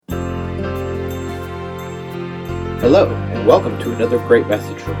Hello, and welcome to another great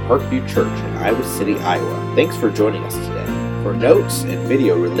message from Parkview Church in Iowa City, Iowa. Thanks for joining us today. For notes and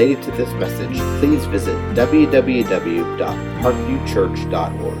video related to this message, please visit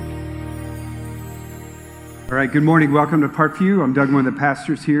www.parkviewchurch.org. All right, good morning. Welcome to Parkview. I'm Doug, one of the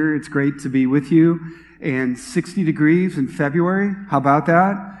pastors here. It's great to be with you. And 60 degrees in February. How about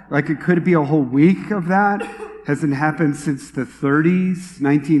that? Like, it could be a whole week of that. Hasn't happened since the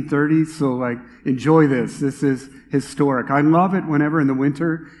 1930s. So, like, enjoy this. This is historic. I love it whenever in the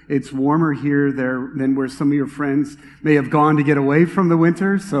winter it's warmer here than where some of your friends may have gone to get away from the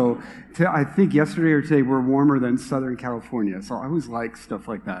winter. So I think yesterday or today we're warmer than Southern California. So I always like stuff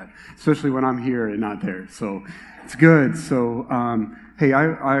like that, especially when I'm here and not there. So it's good. So, hey,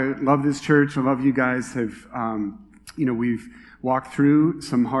 I love this church. I love you guys. We've walked through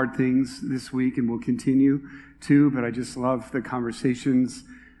some hard things this week and we'll continue to, but I just love the conversations,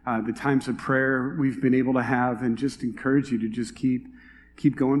 the times of prayer we've been able to have, and just encourage you to just keep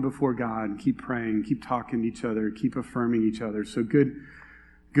going before God, keep praying, keep talking to each other, keep affirming each other. So good.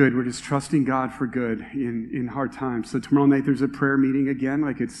 We're just trusting God for good in hard times. So tomorrow night there's a prayer meeting again,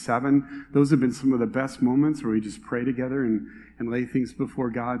 like at 7. Those have been some of the best moments where we just pray together and lay things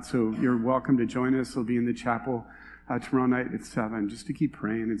before God. So you're welcome to join us. We'll be in the chapel tomorrow night at 7, just to keep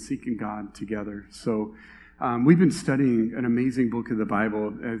praying and seeking God together. So we've been studying an amazing book of the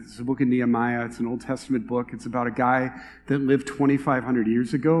Bible. It's the book of Nehemiah. It's an Old Testament book. It's about a guy that lived 2,500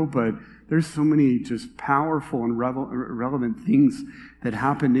 years ago, but there's so many just powerful and relevant things that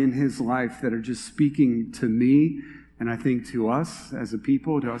happened in his life that are just speaking to me, and I think to us as a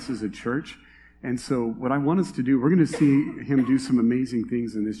people, to us as a church. And so what I want us to do, we're going to see him do some amazing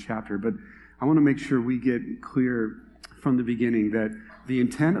things in this chapter, but I want to make sure we get clear from the beginning that the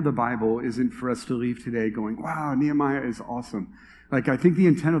intent of the Bible isn't for us to leave today going, wow, Nehemiah is awesome. Like, I think the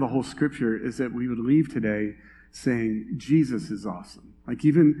intent of the whole scripture is that we would leave today saying, Jesus is awesome. Like,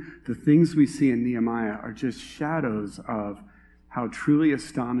 even the things we see in Nehemiah are just shadows of how truly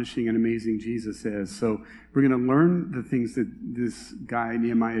astonishing and amazing Jesus is. So we're going to learn the things that this guy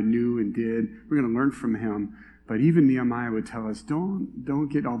Nehemiah knew and did. We're going to learn from him. But even Nehemiah would tell us, don't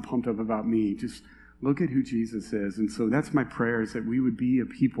get all pumped up about me. Just look at who Jesus is. And so that's my prayer, is that we would be a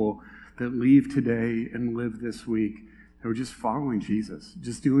people that leave today and live this week, that we're just following Jesus,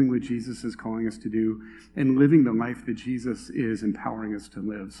 just doing what Jesus is calling us to do, and living the life that Jesus is empowering us to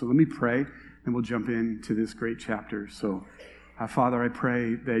live. So let me pray, and we'll jump into this great chapter. So, Father, I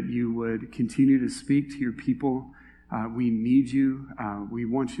pray that you would continue to speak to your people. We need you. We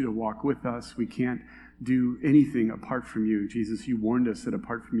want you to walk with us. We can't do anything apart from you. Jesus, you warned us that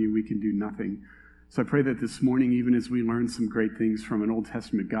apart from you, we can do nothing. So I pray that this morning, even as we learn some great things from an Old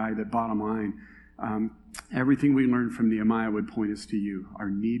Testament guy, that bottom line, everything we learned from Nehemiah would point us to you, our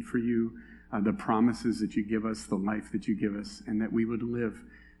need for you, the promises that you give us, the life that you give us, and that we would live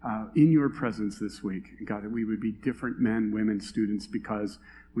in your presence this week. God, that we would be different men, women, students, because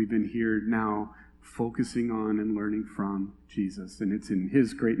we've been here now focusing on and learning from Jesus. And it's in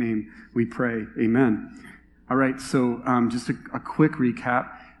his great name we pray. Amen. All right, so just a quick recap.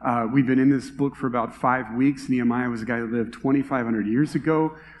 We've been in this book for about 5 weeks. Nehemiah was a guy who lived 2,500 years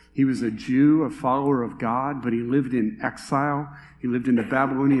ago. He was a Jew, a follower of God, but he lived in exile. He lived in the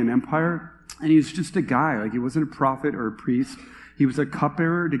Babylonian Empire, and he was just a guy. Like, he wasn't a prophet or a priest. He was a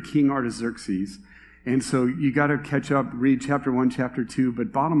cupbearer to King Artaxerxes. And so you got to catch up, read chapter 1, chapter 2.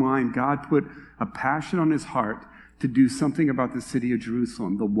 But bottom line, God put a passion on his heart to do something about the city of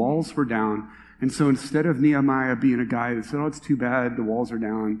Jerusalem. The walls were down. And so instead of Nehemiah being a guy that said, oh, it's too bad, the walls are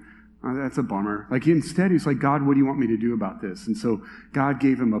down, that's a bummer. Like, instead, he's like, God, what do you want me to do about this? And so God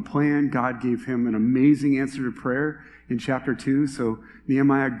gave him a plan. God gave him an amazing answer to prayer in chapter 2. So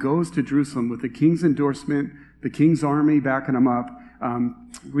Nehemiah goes to Jerusalem with the king's endorsement, the king's army backing him up,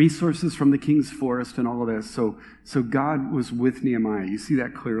 resources from the king's forest and all of this. So God was with Nehemiah. You see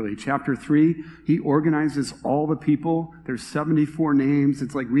that clearly. Chapter 3, he organizes all the people. There's 74 names.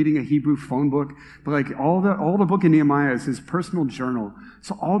 It's like reading a Hebrew phone book. But like all the book of Nehemiah is his personal journal.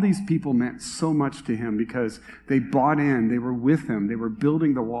 So all these people meant so much to him because they bought in. They were with him. They were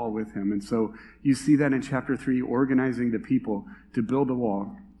building the wall with him. And so you see that in chapter 3, organizing the people to build the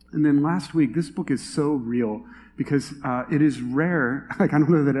wall. And then last week, this book is so real because it is rare, like I don't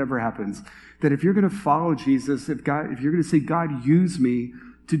know that ever happens, that if you're going to follow Jesus, if you're going to say, God, use me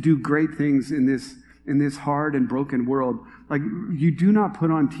to do great things in this hard and broken world, like, you do not put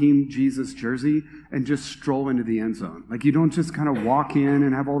on Team Jesus jersey and just stroll into the end zone. Like, you don't just kind of walk in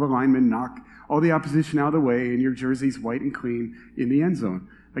and have all the linemen knock all the opposition out of the way and your jersey's white and clean in the end zone.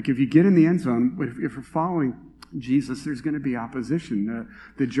 Like, if you get in the end zone, if you're following Jesus, there's going to be opposition.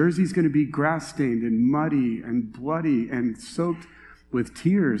 The jersey's going to be grass stained and muddy and bloody and soaked with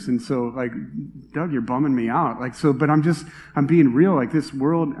tears. And so, like, Doug, you're bumming me out. But I'm being real. Like, this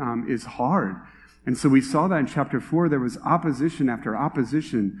world is hard. And so we saw that in chapter 4, there was opposition after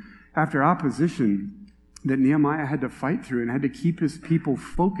opposition after opposition that Nehemiah had to fight through and had to keep his people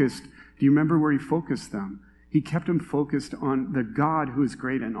focused. Do you remember where he focused them? He kept them focused on the God who is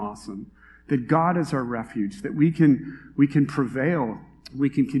great and awesome, that God is our refuge, that we can prevail, we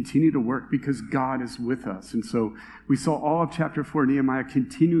can continue to work because God is with us. And so we saw all of chapter 4, Nehemiah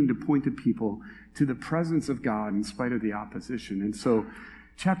continuing to point the people to the presence of God in spite of the opposition. And so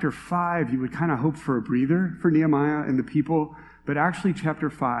chapter 5, you would kind of hope for a breather for Nehemiah and the people, but actually chapter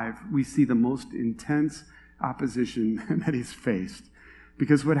 5, we see the most intense opposition that he's faced.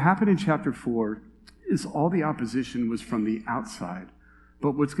 Because what happened in chapter 4 is all the opposition was from the outside.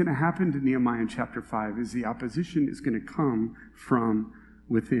 But what's going to happen to Nehemiah in chapter 5 is the opposition is going to come from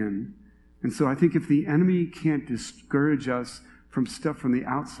within. And so I think if the enemy can't discourage us from stuff from the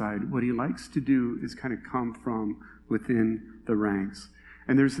outside, what he likes to do is kind of come from within the ranks.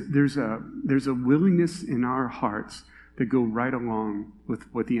 And there's a willingness in our hearts that go right along with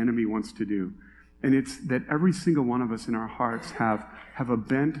what the enemy wants to do. And it's that every single one of us in our hearts have a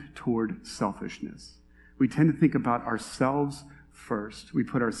bent toward selfishness. We tend to think about ourselves first. We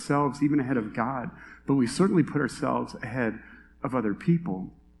put ourselves even ahead of God, but we certainly put ourselves ahead of other people.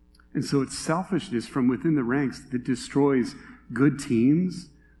 And so it's selfishness from within the ranks that destroys good teams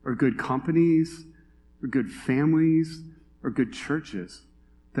or good companies or good families or good churches.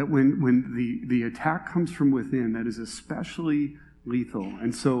 That when the attack comes from within, that is especially lethal.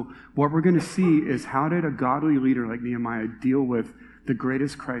 And so what we're going to see is, how did a godly leader like Nehemiah deal with the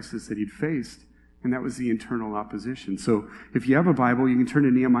greatest crisis that he'd faced? And that was the internal opposition. So if you have a Bible, you can turn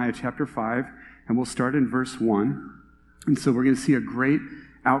to Nehemiah chapter 5, and we'll start in verse 1. And so we're going to see a great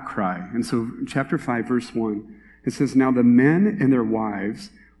outcry. And so chapter 5, verse 1, it says, "Now the men and their wives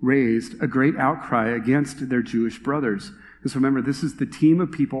raised a great outcry against their Jewish brothers." And so remember, this is the team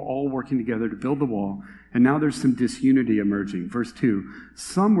of people all working together to build the wall. And now there's some disunity emerging. Verse 2,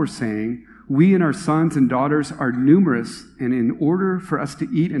 "Some were saying, 'We and our sons and daughters are numerous, and in order for us to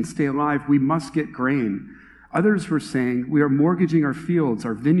eat and stay alive, we must get grain.' Others were saying, 'We are mortgaging our fields,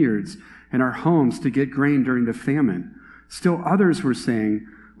 our vineyards, and our homes to get grain during the famine.' Still others were saying,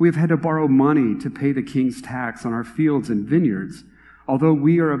 'We have had to borrow money to pay the king's tax on our fields and vineyards. Although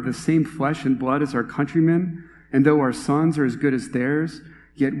we are of the same flesh and blood as our countrymen, and though our sons are as good as theirs,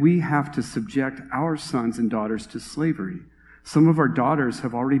 yet we have to subject our sons and daughters to slavery. Some of our daughters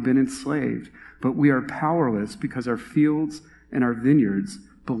have already been enslaved, but we are powerless because our fields and our vineyards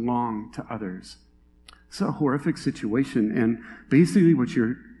belong to others." It's a horrific situation, and basically what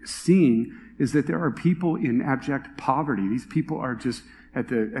you're seeing is that there are people in abject poverty. These people are just at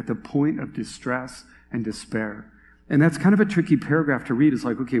the point of distress and despair. And that's kind of a tricky paragraph to read. It's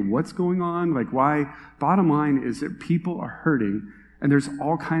like, okay, what's going on? Like, why? Bottom line is that people are hurting, and there's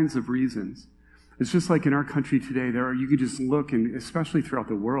all kinds of reasons. It's just like in our country today, you could just look, and especially throughout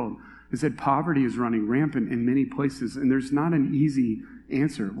the world, is that poverty is running rampant in many places, and there's not an easy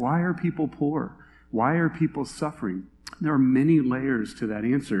answer. Why are people poor? Why are people suffering? There are many layers to that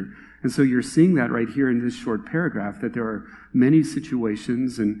answer. And so you're seeing that right here in this short paragraph, that there are many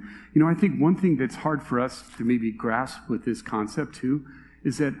situations. And, I think one thing that's hard for us to maybe grasp with this concept too,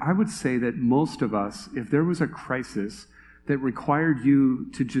 is that I would say that most of us, if there was a crisis that required you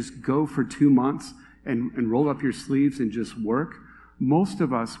to just go for 2 months and roll up your sleeves and just work, most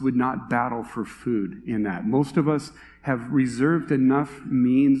of us would not battle for food in that. Most of us have reserved enough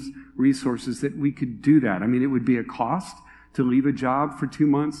means, resources that we could do that. I mean, it would be a cost to leave a job for 2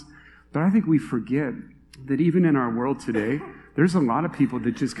 months, but I think we forget that even in our world today, there's a lot of people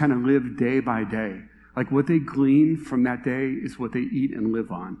that just kind of live day by day. Like, what they glean from that day is what they eat and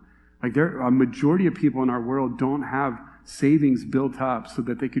live on. Like, a majority of people in our world don't have savings built up so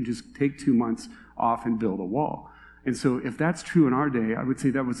that they can just take 2 months off and build a wall. And so if that's true in our day, I would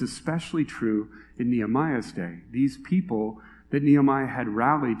say that was especially true in Nehemiah's day. These people that Nehemiah had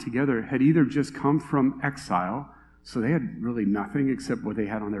rallied together had either just come from exile, so they had really nothing except what they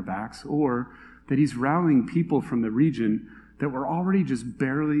had on their backs, or that he's rallying people from the region that were already just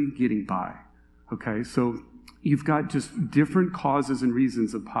barely getting by. Okay, so you've got just different causes and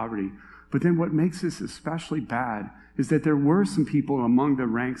reasons of poverty. But then what makes this especially bad is that there were some people among the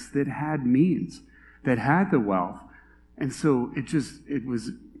ranks that had means, that had the wealth. And so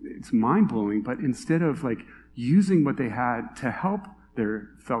it's mind-blowing, but instead of like using what they had to help their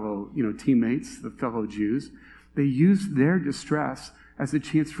fellow, teammates, the fellow Jews, they used their distress as a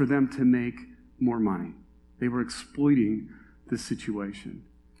chance for them to make more money. They were exploiting the situation.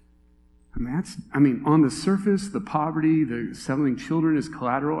 On the surface, the poverty, the selling children as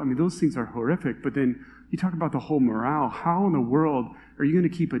collateral, those things are horrific. But then you talk about the whole morale. How in the world are you going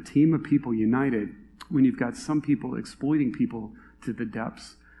to keep a team of people united when you've got some people exploiting people to the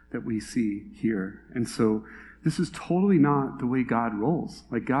depths that we see here? And so this is totally not the way God rolls.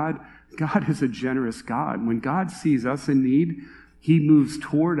 Like God is a generous God. When God sees us in need, he moves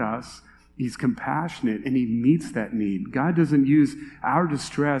toward us. He's compassionate, and he meets that need. God doesn't use our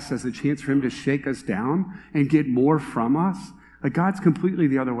distress as a chance for him to shake us down and get more from us. Like God's completely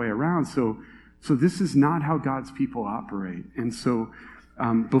the other way around. So this is not how God's people operate. And so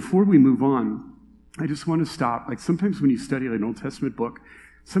before we move on, I just want to stop. Like sometimes when you study an Old Testament book,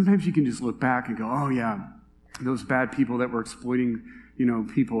 sometimes you can just look back and go, oh yeah, those bad people that were exploiting,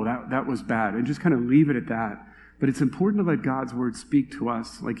 people, that was bad, and just kind of leave it at that. But it's important to let God's word speak to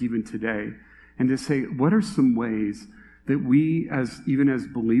us, like even today, and to say, what are some ways that we, even as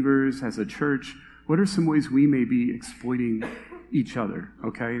believers, as a church, what are some ways we may be exploiting each other,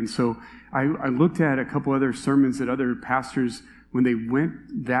 okay? And so I looked at a couple other sermons that other pastors, when they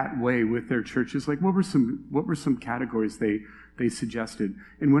went that way with their churches, like what were some categories they suggested.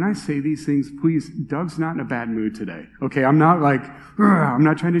 And when I say these things, please, Doug's not in a bad mood today. Okay, I'm not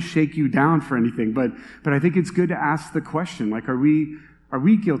trying to shake you down for anything, but I think it's good to ask the question, like, are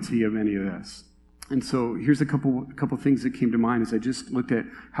we guilty of any of this? And so here's a couple things that came to mind as I just looked at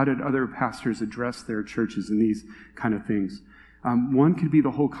how did other pastors address their churches and these kind of things. One could be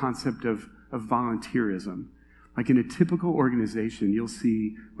the whole concept of volunteerism. Like in a typical organization, you'll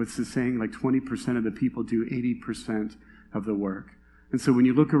see what's the saying, like 20% of the people do 80% of the work. And so when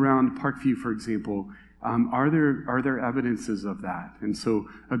you look around Parkview, for example, are there evidences of that? And so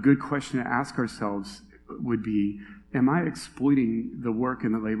a good question to ask ourselves would be, am I exploiting the work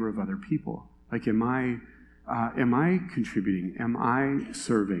and the labor of other people? Like, am I contributing? Am I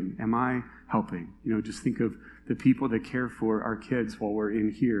serving? Am I helping? Just think of the people that care for our kids while we're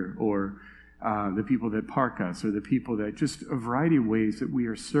in here, or the people that park us, or the people that just a variety of ways that we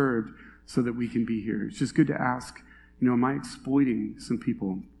are served so that we can be here. It's just good to ask, am I exploiting some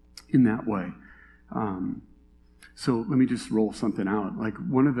people in that way? So let me just roll something out. Like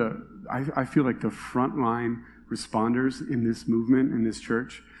I feel like the frontline responders in this movement, in this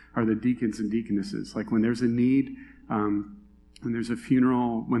church, are the deacons and deaconesses. Like when there's a need, when there's a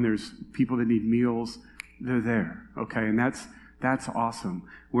funeral, when there's people that need meals, they're there, okay? And that's awesome.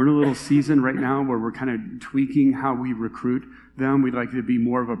 We're in a little season right now where we're kind of tweaking how we recruit them. We'd like it to be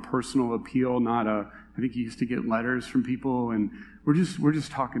more of a personal appeal, not I think you used to get letters from people, and we're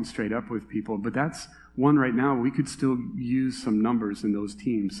just talking straight up with people. But that's one right now. We could still use some numbers in those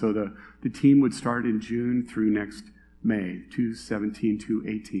teams. So the team would start in June through next May, 217,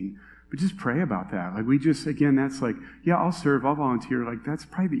 218. But just pray about that. Like that's like, yeah, I'll serve, I'll volunteer. Like that's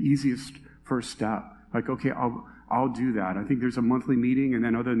probably the easiest first step. Like, okay, I'll do that. I think there's a monthly meeting, and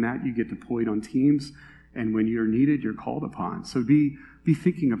then other than that, you get deployed on teams, and when you're needed, you're called upon. So be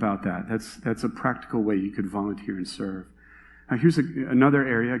thinking about that. That's a practical way you could volunteer and serve. Now, here's another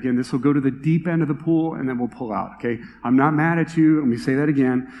area. Again, this will go to the deep end of the pool, and then we'll pull out, okay? I'm not mad at you. Let me say that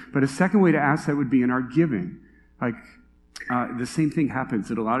again. But a second way to ask that would be in our giving. Like, the same thing happens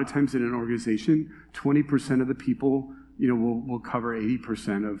that a lot of times in an organization, 20% of the people, will cover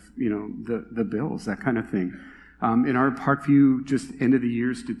 80% of, the bills, that kind of thing. In our Parkview, just end of the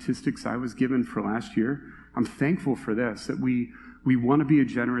year statistics I was given for last year, I'm thankful for this, that we want to be a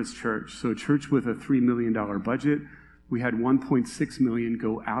generous church. So a church with a $3 million budget, we had $1.6 million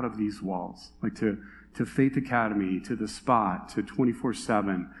go out of these walls, like to Faith Academy, to The Spot, to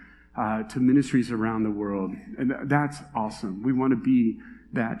 24/7, to ministries around the world. And that's awesome. We want to be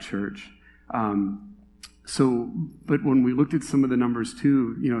that church. But when we looked at some of the numbers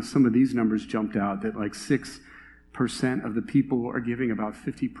too, some of these numbers jumped out that like 6% of the people are giving about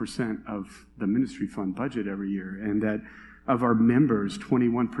 50% of the ministry fund budget every year, and that of our members,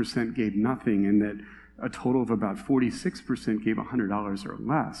 21% gave nothing, and that a total of about 46% gave $100 or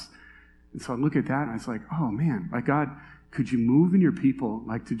less. And so I look at that and I was like, oh man, like God, could you move in your people,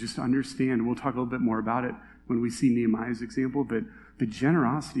 like to just understand, we'll talk a little bit more about it when we see Nehemiah's example, but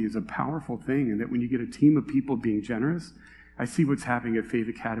generosity is a powerful thing, and that when you get a team of people being generous, I see what's happening at Faith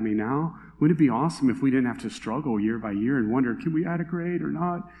Academy now. Wouldn't it be awesome if we didn't have to struggle year by year and wonder, can we add a grade or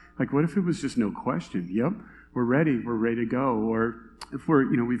not? Like, what if it was just no question? Yep, we're ready to go. Or if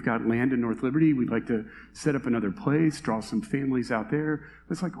we've got land in North Liberty, we'd like to set up another place, draw some families out there.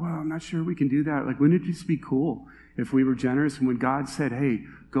 It's like, well, I'm not sure we can do that. Like, wouldn't it just be cool if we were generous, and when God said, hey,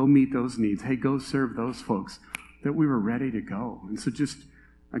 go meet those needs, hey, go serve those folks, that we were ready to go. And so just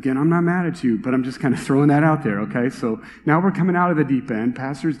Again, I'm not mad at you, but I'm just kind of throwing that out there, okay? So now we're coming out of the deep end.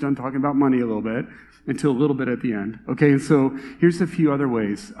 Pastor's done talking about money a little bit until a little bit at the end, okay? And so here's a few other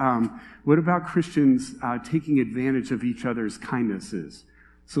ways. What about Christians taking advantage of each other's kindnesses?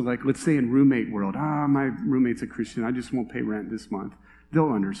 So like, let's say in roommate world, my roommate's a Christian, I just won't pay rent this month.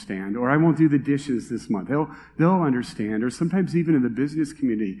 They'll understand. Or I won't do the dishes this month. They'll understand. Or sometimes even in the business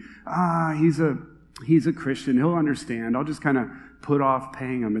community, he's a Christian, he'll understand. I'll just kind of put off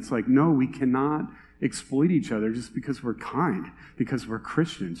paying him. It's like, no, we cannot exploit each other just because we're kind, because we're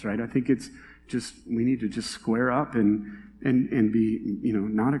Christians, right? I think it's just, we need to just square up and be,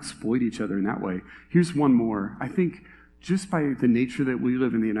 not exploit each other in that way. Here's one more. I think just by the nature that we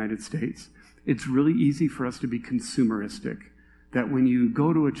live in the United States, it's really easy for us to be consumeristic. That when you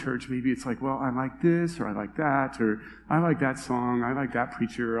go to a church, maybe it's like, well, I like this, or I like that, or I like that song, I like that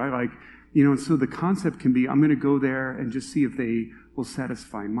preacher, I like, and so the concept can be, I'm going to go there and just see if they will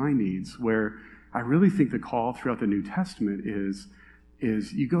satisfy my needs, where I really think the call throughout the New Testament is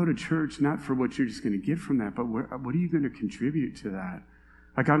you go to church not for what you're just going to get from that, but what are you going to contribute to that?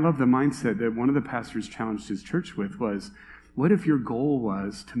 Like, I love the mindset that one of the pastors challenged his church with was, what if your goal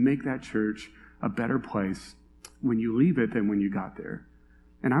was to make that church a better place when you leave it than when you got there?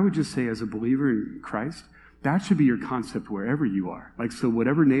 And I would just say, as a believer in Christ, that should be your concept wherever you are. Like, so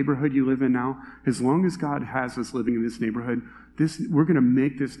whatever neighborhood you live in now, as long as God has us living in this neighborhood, we're going to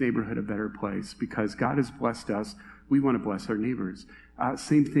make this neighborhood a better place because God has blessed us. We want to bless our neighbors.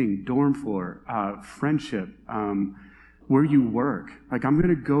 Same thing, dorm floor, friendship, where you work. Like, I'm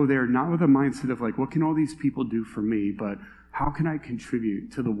going to go there not with a mindset of like, what can all these people do for me, but how can I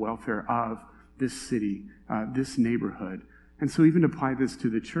contribute to the welfare of this city, this neighborhood? And so even apply this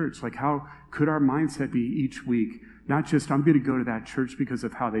to the church, like how could our mindset be each week, not just I'm going to go to that church because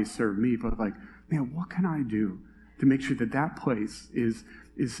of how they serve me, but like, man, what can I do to make sure that that place is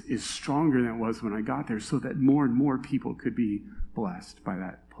stronger than it was when I got there so that more and more people could be blessed by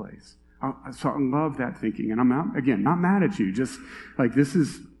that place? So I love that thinking. And I'm not mad at you, just like this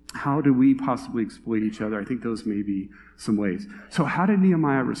is how do we possibly exploit each other? I think those may be some ways. So how did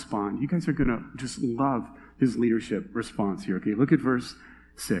Nehemiah respond? You guys are going to just love his leadership response here. Okay, look at verse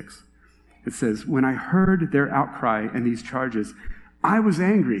 6. It says, when I heard their outcry and these charges, I was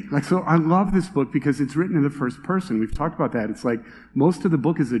angry. Like, so I love this book because it's written in the first person. We've talked about that. It's like most of the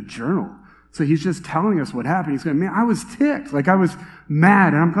book is a journal. So he's just telling us what happened. He's going, man, I was ticked. Like, I was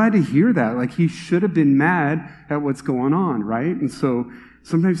mad. And I'm glad to hear that. Like, he should have been mad at what's going on, right? And so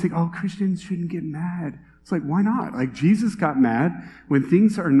sometimes you think, oh, Christians shouldn't get mad. It's like, why not? Like, Jesus got mad when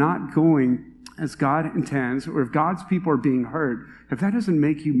things are not going as God intends, or if God's people are being hurt. If that doesn't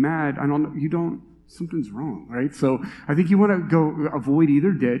make you mad, something's wrong, right? So I think you want to go avoid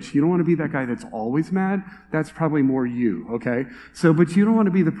either ditch. You don't want to be that guy that's always mad. That's probably more you, okay? So, but you don't want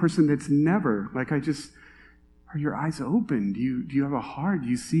to be the person that's never, like, are your eyes open? Do you have a heart? Do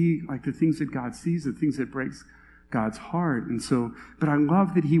you see, like, the things that God sees, the things that breaks God's heart? And so, but I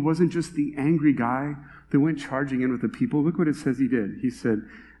love that he wasn't just the angry guy that went charging in with the people. Look what it says he did. He said,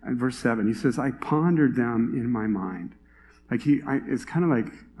 in verse 7, he says, I pondered them in my mind. Like, it's kind of like,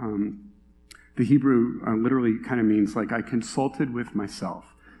 the Hebrew literally kind of means like I consulted with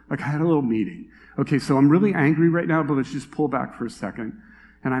myself. Like I had a little meeting. Okay, so I'm really angry right now, but let's just pull back for a second.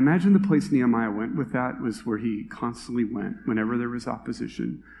 And I imagine the place Nehemiah went with that was where he constantly went whenever there was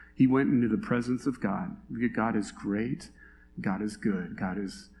opposition. He went into the presence of God. God is great. God is good. God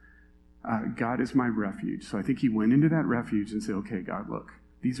is my refuge. So I think he went into that refuge and said, okay, God, look,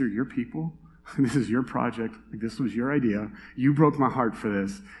 these are your people. This is your project. Like, this was your idea. You broke my heart for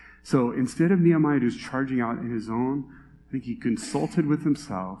this. So instead of Nehemiah just charging out in his own, I think he consulted with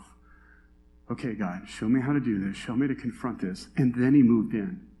himself. Okay, God, show me how to do this. Show me to confront this. And then he moved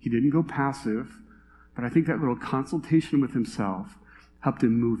in. He didn't go passive, but I think that little consultation with himself helped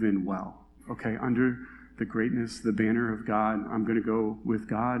him move in well. Okay, under the greatness, the banner of God, I'm going to go with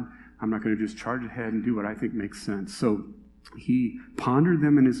God. I'm not going to just charge ahead and do what I think makes sense. So he pondered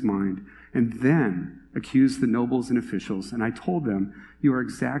them in his mind and then accused the nobles and officials. And I told them, you are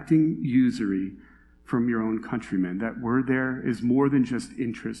exacting usury from your own countrymen. That word there is more than just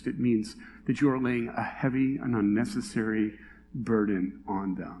interest. It means that you are laying a heavy and unnecessary burden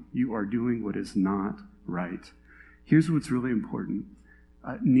on them. You are doing what is not right. Here's what's really important.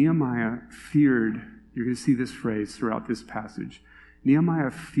 Nehemiah feared, you're going to see this phrase throughout this passage.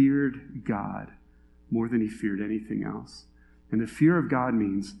 Nehemiah feared God more than he feared anything else. And the fear of God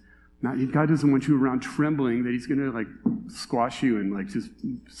means God doesn't want you around trembling that he's going to like squash you and like just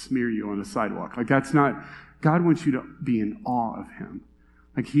smear you on the sidewalk. Like that's not, God wants you to be in awe of him.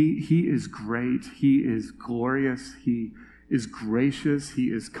 Like he is great. He is glorious. He is gracious,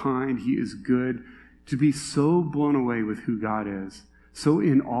 he is kind, he is good, to be so blown away with who God is, so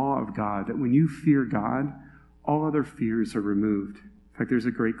in awe of God, that when you fear God, all other fears are removed. In fact, there's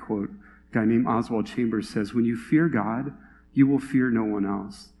a great quote. A guy named Oswald Chambers says, when you fear God, you will fear no one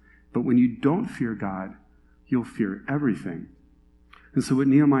else. But when you don't fear God, you'll fear everything. And so what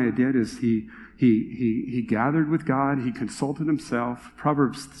Nehemiah did is he gathered with God, he consulted himself.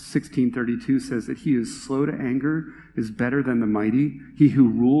 Proverbs 16:32 says that he is slow to anger is better than the mighty. He who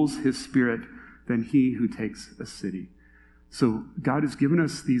rules his spirit than he who takes a city. So God has given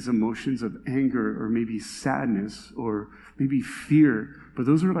us these emotions of anger or maybe sadness or maybe fear, but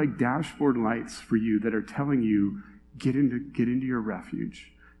those are like dashboard lights for you that are telling you, get into your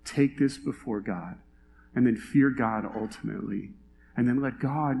refuge. Take this before God, and then fear God ultimately, and then let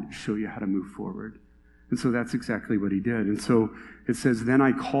God show you how to move forward. And so that's exactly what he did. And so it says, then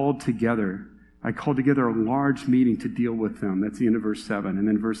I called together a large meeting to deal with them. That's the end of verse 7. And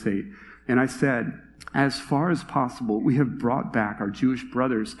then verse 8. And I said, as far as possible, we have brought back our Jewish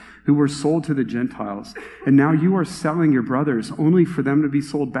brothers who were sold to the Gentiles. And now you are selling your brothers only for them to be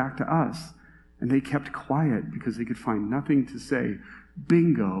sold back to us. And they kept quiet because they could find nothing to say.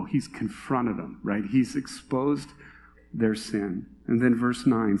 Bingo, he's confronted them, right? He's exposed their sin. And then verse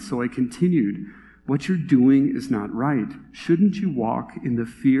 9, so I continued, what you're doing is not right. Shouldn't you walk in the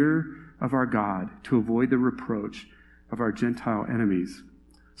fear of our God to avoid the reproach of our Gentile enemies?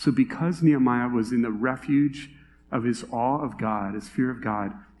 So because Nehemiah was in the refuge of his awe of God, his fear of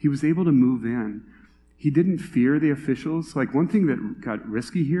God, he was able to move in. He didn't fear the officials. Like, one thing that got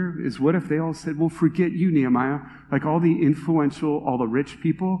risky here is, what if they all said, well, forget you, Nehemiah. Like, all the influential, all the rich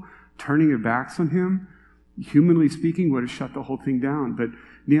people turning their backs on him, humanly speaking, would have shut the whole thing down. But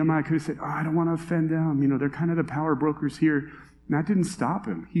Nehemiah could have said, I don't want to offend them. You know, they're kind of the power brokers here. And that didn't stop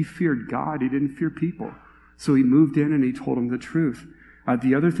him. He feared God. He didn't fear people. So he moved in and he told them the truth.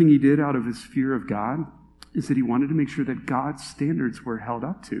 The other thing he did out of his fear of God is that he wanted to make sure that God's standards were held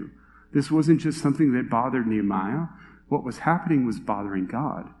up to. This wasn't just something that bothered Nehemiah. What was happening was bothering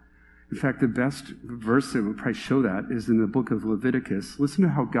God. In fact, the best verse that would probably show that is in the book of Leviticus. Listen to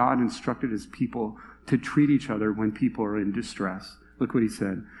how God instructed his people to treat each other when people are in distress. Look what he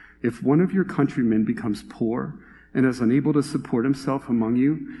said. If one of your countrymen becomes poor and is unable to support himself among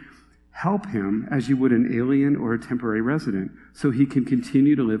you, help him as you would an alien or a temporary resident, so he can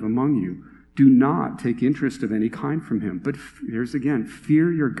continue to live among you. Do not take interest of any kind from him, but here's again,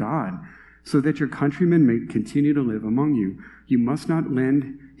 fear your God, so that your countrymen may continue to live among you. You must not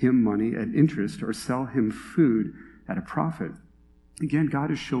lend him money at interest or sell him food at a profit. Again, God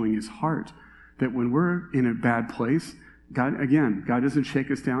is showing his heart that when we're in a bad place, God doesn't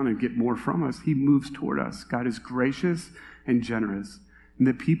shake us down and get more from us. He moves toward us. God is gracious and generous. And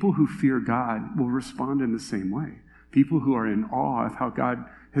the people who fear God will respond in the same way. People who are in awe of how God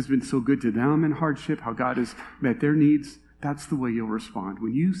has been so good to them in hardship, how God has met their needs, that's the way you'll respond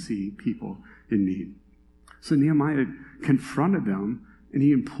when you see people in need. So Nehemiah confronted them and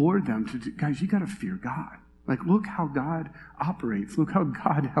he implored them to, guys, you got to fear God. Like, look how God operates. Look how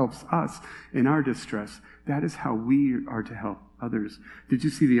God helps us in our distress. That is how we are to help others. Did you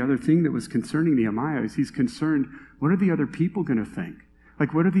see the other thing that was concerning Nehemiah is he's concerned, what are the other people going to think?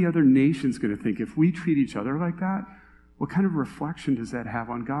 Like, what are the other nations going to think? If we treat each other like that, what kind of reflection does that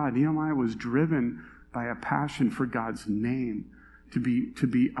have on God? Nehemiah was driven by a passion for God's name to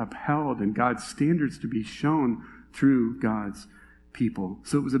be upheld and God's standards to be shown through God's people.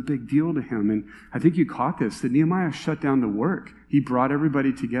 So it was a big deal to him. And I think you caught this, that Nehemiah shut down the work. He brought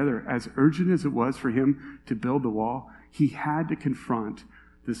everybody together. As urgent as it was for him to build the wall, he had to confront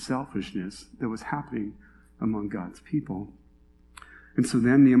the selfishness that was happening among God's people. And so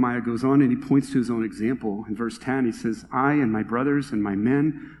then Nehemiah goes on and he points to his own example. In verse 10, he says, I and my brothers and my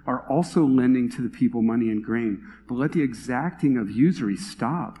men are also lending to the people money and grain, but let the exacting of usury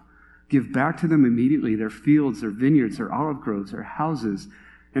stop. Give back to them immediately their fields, their vineyards, their olive groves, their houses,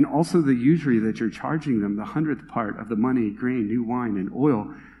 and also the usury that you're charging them, the 100th part of the money, grain, new wine, and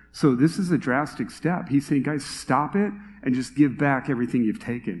oil. So this is a drastic step. He's saying, guys, stop it and just give back everything you've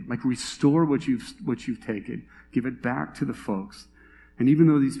taken. Like, restore what you've taken. Give it back to the folks. And even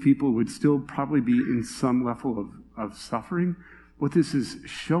though these people would still probably be in some level of suffering, what this is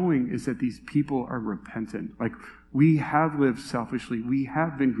showing is that these people are repentant. Like, we have lived selfishly. We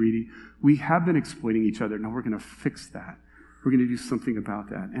have been greedy. We have been exploiting each other. Now we're going to fix that. We're going to do something about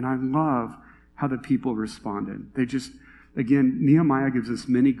that. And I love how the people responded. They just, again, Nehemiah gives us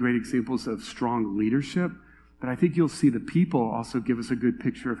many great examples of strong leadership, but I think you'll see the people also give us a good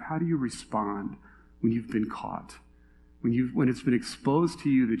picture of how do you respond when you've been caught, when it's been exposed to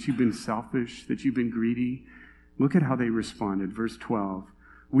you that you've been selfish, that you've been greedy. Look at how they responded. Verse 12.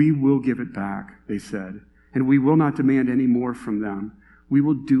 We will give it back, they said, and we will not demand any more from them. We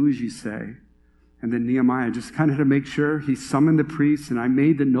will do as you say. And then Nehemiah, just kind of to make sure, he summoned the priests, and I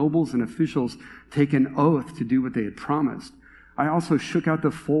made the nobles and officials take an oath to do what they had promised. I also shook out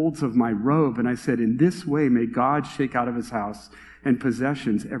the folds of my robe, and I said, in this way may God shake out of his house and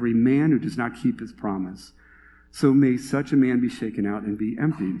possessions every man who does not keep his promise. So may such a man be shaken out and be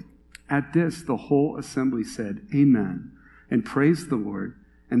emptied. At this, the whole assembly said, Amen, and praised the Lord.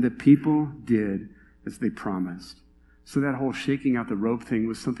 And the people did as they promised. So that whole shaking out the robe thing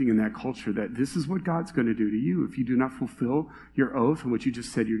was something in that culture that this is what God's going to do to you. If you do not fulfill your oath and what you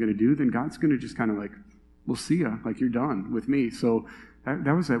just said you're going to do, then God's going to just kind of like, we'll see ya, like you're done with me. So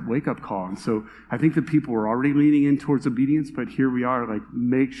that was that wake-up call. And so I think the people were already leaning in towards obedience, but here we are, like,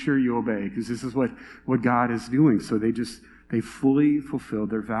 make sure you obey, because this is what God is doing. So they fully fulfilled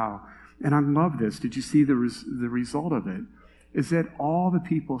their vow. And I love this. Did you see the result of it? Is that all the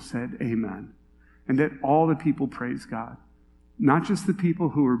people said amen, and that all the people praised God. Not just the people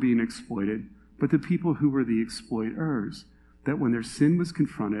who were being exploited, but the people who were the exploiters. That when their sin was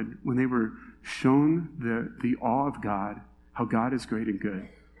confronted, when they were shown the awe of God, how God is great and good,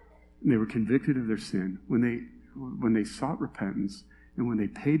 and they were convicted of their sin, when they sought repentance, and when they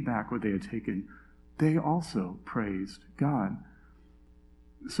paid back what they had taken, they also praised God.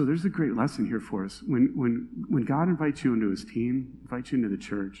 So there's a great lesson here for us. When God invites you into his team, invites you into the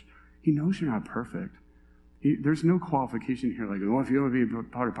church, he knows you're not perfect. There's no qualification here like, oh, if you want to be a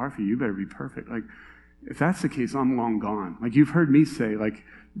part of Parkview, you better be perfect. Like, if that's the case, I'm long gone. Like, you've heard me say, like,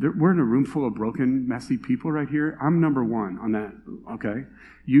 we're in a room full of broken, messy people right here. I'm number one on that, okay?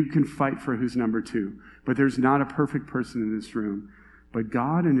 You can fight for who's number two. But there's not a perfect person in this room. But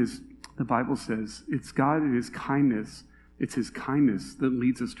God the Bible says, it's God and his kindness. It's his kindness that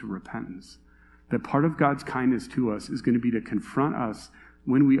leads us to repentance. That part of God's kindness to us is going to be to confront us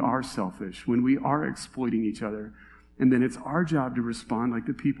when we are selfish, when we are exploiting each other. And then it's our job to respond like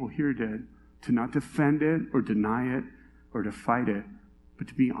the people here did, to not defend it or deny it or to fight it, but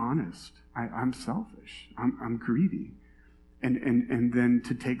to be honest. I'm selfish. I'm greedy. And then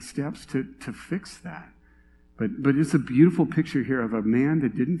to take steps to fix that. But it's a beautiful picture here of a man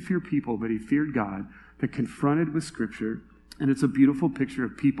that didn't fear people, but he feared God, that confronted with Scripture. And it's a beautiful picture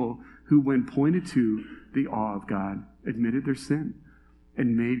of people who, when pointed to the awe of God, admitted their sin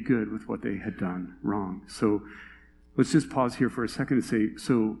and made good with what they had done wrong. So let's just pause here for a second and say,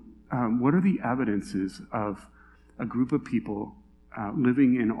 what are the evidences of a group of people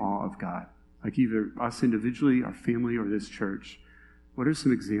living in awe of God? Like either us individually, our family, or this church. What are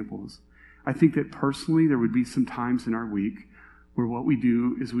some examples? I think that personally there would be some times in our week where what we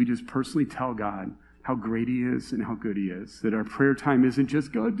do is we just personally tell God how great he is and how good he is. That our prayer time isn't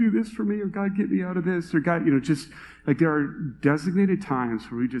just, God, do this for me, or God, get me out of this, or God, just like there are designated times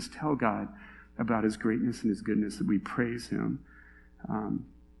where we just tell God about his greatness and his goodness, that we praise him.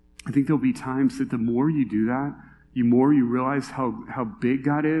 I think there'll be times that the more you do that, the more you realize how big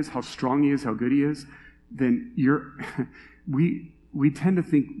God is, how strong he is, how good he is, then we tend to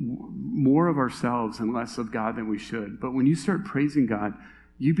think more of ourselves and less of God than we should. But when you start praising God,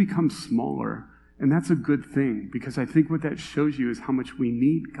 you become smaller. And that's a good thing, because I think what that shows you is how much we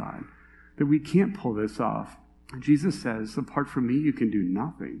need God, that we can't pull this off. And Jesus says, apart from me, you can do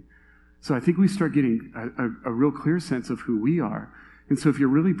nothing. So I think we start getting a real clear sense of who we are. And so if you're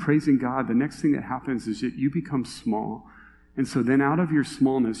really praising God, the next thing that happens is that you become small. And so then out of your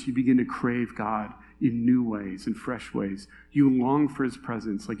smallness, you begin to crave God in new ways, in fresh ways. You long for his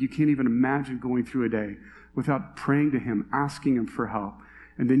presence. Like you can't even imagine going through a day without praying to him, asking him for help.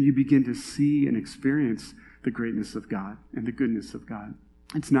 And then you begin to see and experience the greatness of God and the goodness of God.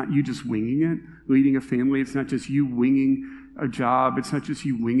 It's not you just winging it, leading a family. It's not just you winging a job. It's not just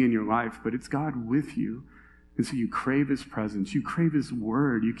you winging your life, but it's God with you. And so you crave his presence. You crave his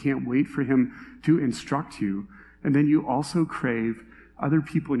word. You can't wait for him to instruct you. And then you also crave other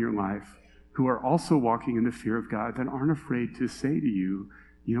people in your life who are also walking in the fear of God, that aren't afraid to say to you,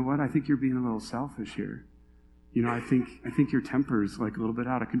 you know what, I think you're being a little selfish here. I think your temper is like a little bit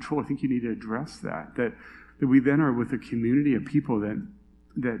out of control. I think you need to address that we then are with a community of people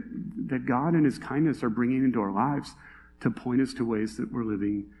that God and his kindness are bringing into our lives to point us to ways that we're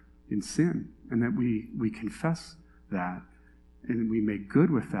living in sin, and that we confess that and we make good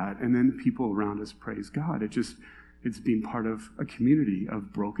with that, and then the people around us praise God. It's being part of a community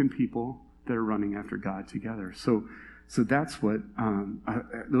of broken people that are running after God together. So that's what,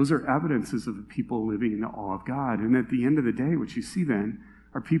 those are evidences of people living in the awe of God. And at the end of the day, what you see then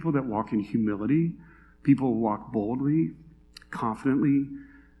are people that walk in humility, people who walk boldly, confidently,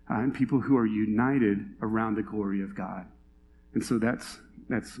 and people who are united around the glory of God. And so that's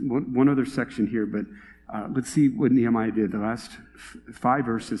one other section here, but let's see what Nehemiah did. The last 5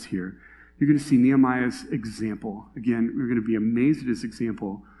 verses here, you're going to see Nehemiah's example. Again, we're going to be amazed at his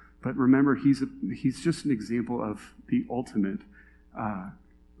example, but remember, he's just an example of the ultimate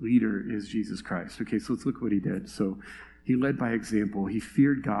leader is Jesus Christ. Okay, so let's look what he did. So he led by example. He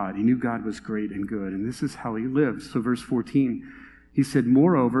feared God. He knew God was great and good, and this is how he lived. So verse 14, he said,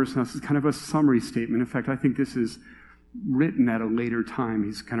 moreover, so this is kind of a summary statement. In fact, I think this is written at a later time.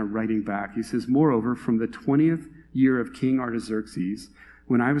 He's kind of writing back. He says, moreover, from the 20th year of King Artaxerxes,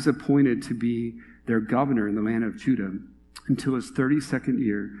 when I was appointed to be their governor in the land of Judah, until his 32nd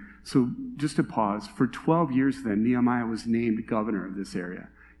year. So just to pause, for 12 years then, Nehemiah was named governor of this area.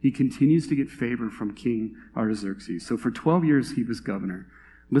 He continues to get favor from King Artaxerxes. So for 12 years, he was governor.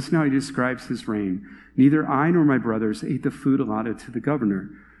 Listen how he describes his reign. Neither I nor my brothers ate the food allotted to the governor,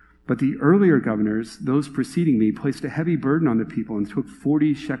 but the earlier governors, those preceding me, placed a heavy burden on the people and took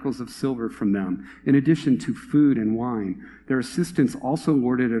 40 shekels of silver from them, in addition to food and wine. Their assistants also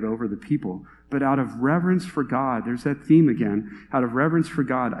lorded it over the people. But out of reverence for God, there's that theme again, out of reverence for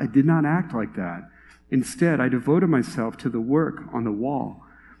God, I did not act like that. Instead, I devoted myself to the work on the wall.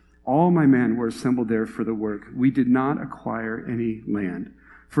 All my men were assembled there for the work. We did not acquire any land.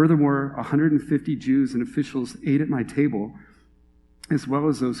 Furthermore, 150 Jews and officials ate at my table, as well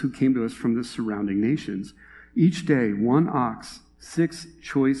as those who came to us from the surrounding nations. Each day, 1 ox, 6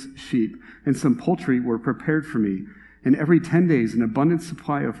 choice sheep, and some poultry were prepared for me, and every 10 days an abundant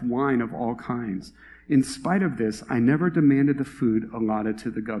supply of wine of all kinds. In spite of this, I never demanded the food allotted to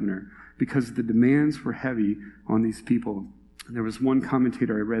the governor, because the demands were heavy on these people. There was one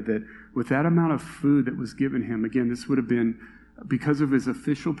commentator I read that with that amount of food that was given him, again, this would have been, because of his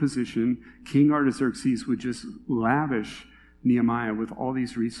official position, King Artaxerxes would just lavish Nehemiah with all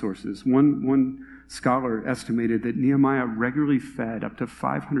these resources. One scholar estimated that Nehemiah regularly fed up to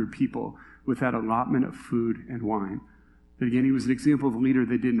 500 people with that allotment of food and wine. But again, he was an example of a leader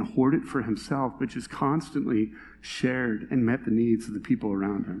that didn't hoard it for himself, but just constantly shared and met the needs of the people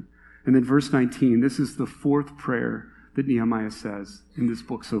around him. And then verse 19, this is the 4th prayer that Nehemiah says in this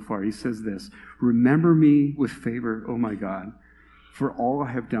book so far. He says this, remember me with favor, O my God, for all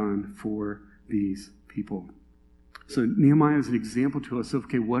I have done for these people. So Nehemiah is an example to us of,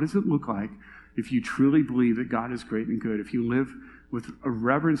 okay, what does it look like if you truly believe that God is great and good? If you live with a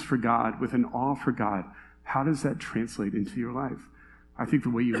reverence for God, with an awe for God, how does that translate into your life? I think the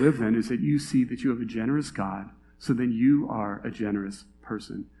way you live then is that you see that you have a generous God, so then you are a generous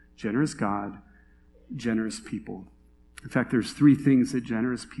person. Generous God, generous people. In fact, there's 3 things that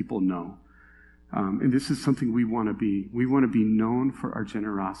generous people know. And this is something we want to be. We want to be known for our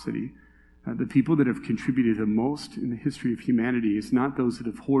generosity. The people that have contributed the most in the history of humanity is not those that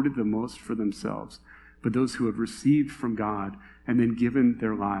have hoarded the most for themselves, but those who have received from God and then given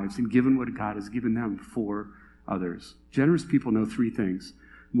their lives and given what God has given them for others. Generous people know 3 things.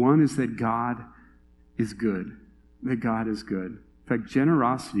 One is that God is good, that God is good. In fact,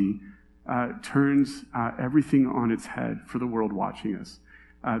 generosity turns everything on its head for the world watching us.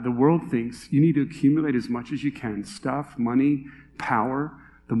 The world thinks you need to accumulate as much as you can, stuff, money, power.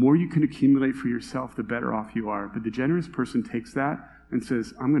 The more you can accumulate for yourself, the better off you are. But the generous person takes that and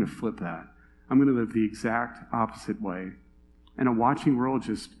says, I'm going to flip that. I'm going to live the exact opposite way. And a watching world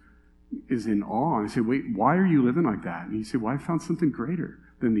just is in awe. And they say, wait, why are you living like that? And you say, well, I found something greater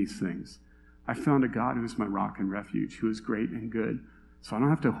than these things. I found a God who is my rock and refuge, who is great and good. So I don't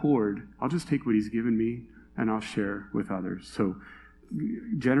have to hoard. I'll just take what he's given me and I'll share with others. So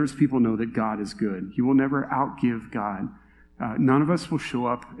generous people know that God is good. You will never outgive God. None of us will show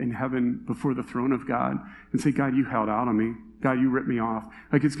up in heaven before the throne of God and say, God, you held out on me. God, you ripped me off.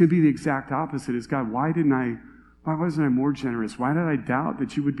 Like, it's going to be the exact opposite. Is God, why wasn't I more generous? Why did I doubt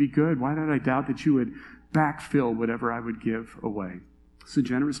that you would be good? Why did I doubt that you would backfill whatever I would give away? So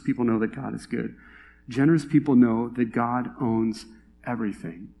generous people know that God is good. Generous people know that God owns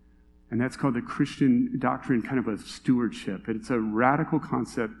everything. And that's called the Christian doctrine, kind of a stewardship. It's a radical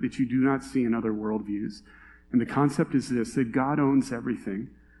concept that you do not see in other worldviews. And the concept is this, that God owns everything.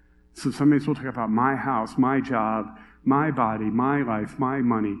 So sometimes we'll talk about my house, my job, my body, my life, my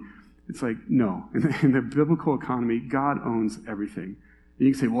money. It's like, no. In the biblical economy, God owns everything. And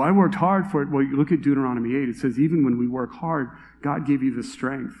you can say, well, I worked hard for it. Well, you look at Deuteronomy 8. It says even when we work hard, God gave you the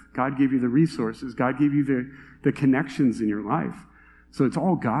strength. God gave you the resources. God gave you the connections in your life. So it's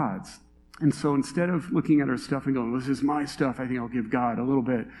all God's. And so instead of looking at our stuff and going, well, this is my stuff, I think I'll give God a little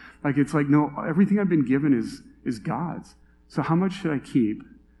bit. Like, it's like, no, everything I've been given is God's. So how much should I keep?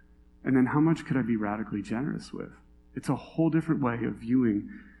 And then how much could I be radically generous with? It's a whole different way of viewing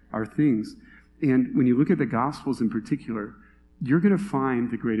our things. And when you look at the Gospels in particular, you're going to find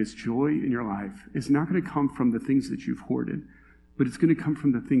the greatest joy in your life is not going to come from the things that you've hoarded, but it's going to come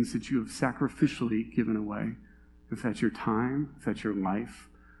from the things that you have sacrificially given away. If that's your time, if that's your life,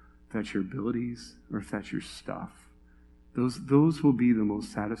 if that's your abilities, or if that's your stuff. Those will be the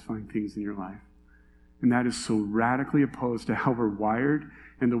most satisfying things in your life. And that is so radically opposed to how we're wired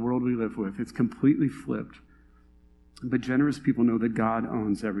and the world we live with. It's completely flipped. But generous people know that God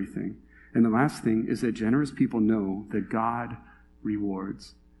owns everything. And the last thing is that generous people know that God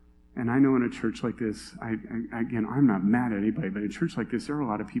rewards. And I know in a church like this, again, I'm not mad at anybody, but in a church like this, there are a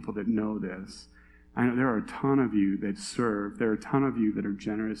lot of people that know this. I know there are a ton of you that serve. There are a ton of you that are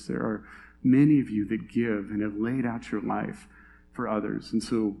generous. There are many of you that give and have laid out your life for others. And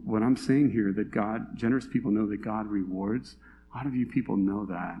so what I'm saying here, that generous people know that God rewards. A lot of you people know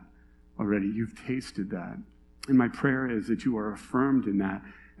that already. You've tasted that. And my prayer is that you are affirmed in that,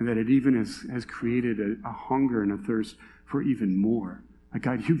 and that it even has created a hunger and a thirst for even more. Like,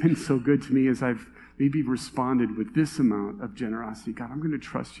 God, you've been so good to me as I've maybe responded with this amount of generosity. God, I'm going to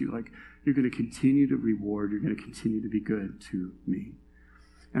trust you. Like, you're going to continue to reward. You're going to continue to be good to me.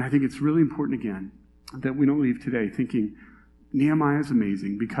 And I think it's really important, again, that we don't leave today thinking Nehemiah is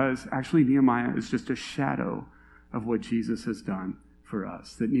amazing, because actually Nehemiah is just a shadow of what Jesus has done for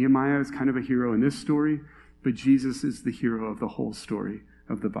us. That Nehemiah is kind of a hero in this story, but Jesus is the hero of the whole story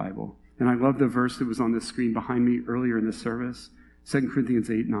of the Bible. And I love the verse that was on the screen behind me earlier in the service, 2 Corinthians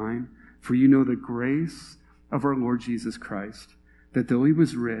 8:9. For you know the grace of our Lord Jesus Christ, that though he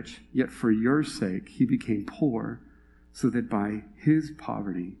was rich, yet for your sake he became poor, so that by his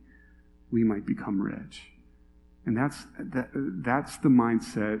poverty we might become rich. And that's the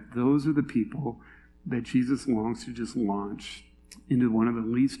mindset. Those are the people that Jesus longs to just launch into one of the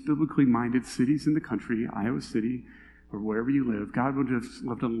least biblically minded cities in the country, Iowa City, or wherever you live. God would just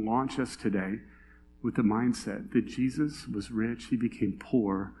love to launch us today with the mindset that Jesus was rich, he became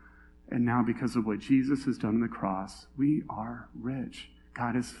poor, and now because of what Jesus has done on the cross, we are rich.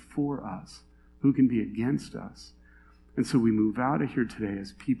 God is for us. Who can be against us? And so we move out of here today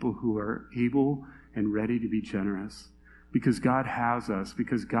as people who are able and ready to be generous, because God has us,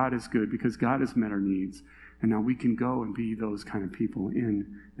 because God is good, because God has met our needs. And now we can go and be those kind of people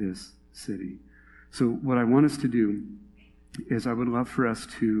in this city. So what I want us to do is I would love for us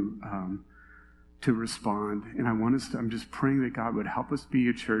to respond. And I'm just praying that God would help us be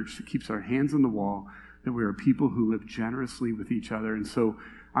a church that keeps our hands on the wall, that we are people who live generously with each other. And so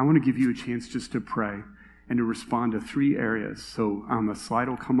I want to give you a chance just to pray and to respond to 3 areas. So the slide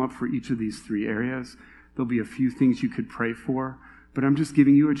will come up for each of these 3 areas. There'll be a few things you could pray for, but I'm just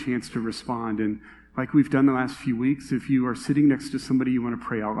giving you a chance to respond. And like we've done the last few weeks, if you are sitting next to somebody you want to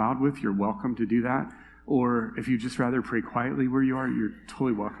pray out loud with, you're welcome to do that. Or if you'd just rather pray quietly where you are, you're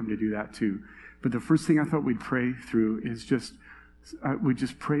totally welcome to do that too. But the first thing I thought we'd pray through is we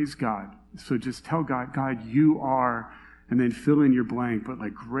just praise God. So just tell God, God, you are, and then fill in your blank, but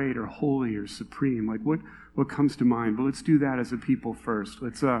like great or holy or supreme, like what comes to mind. But let's do that as a people first.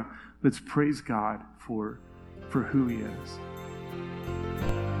 Let's praise God for who he is.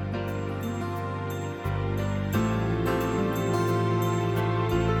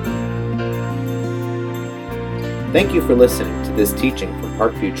 Thank you for listening to this teaching from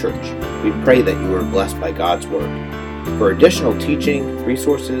Parkview Church. We pray that you were blessed by God's Word. For additional teaching,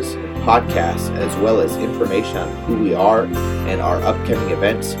 resources, and podcasts, as well as information on who we are and our upcoming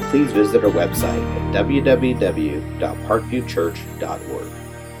events, please visit our website at www.parkviewchurch.org.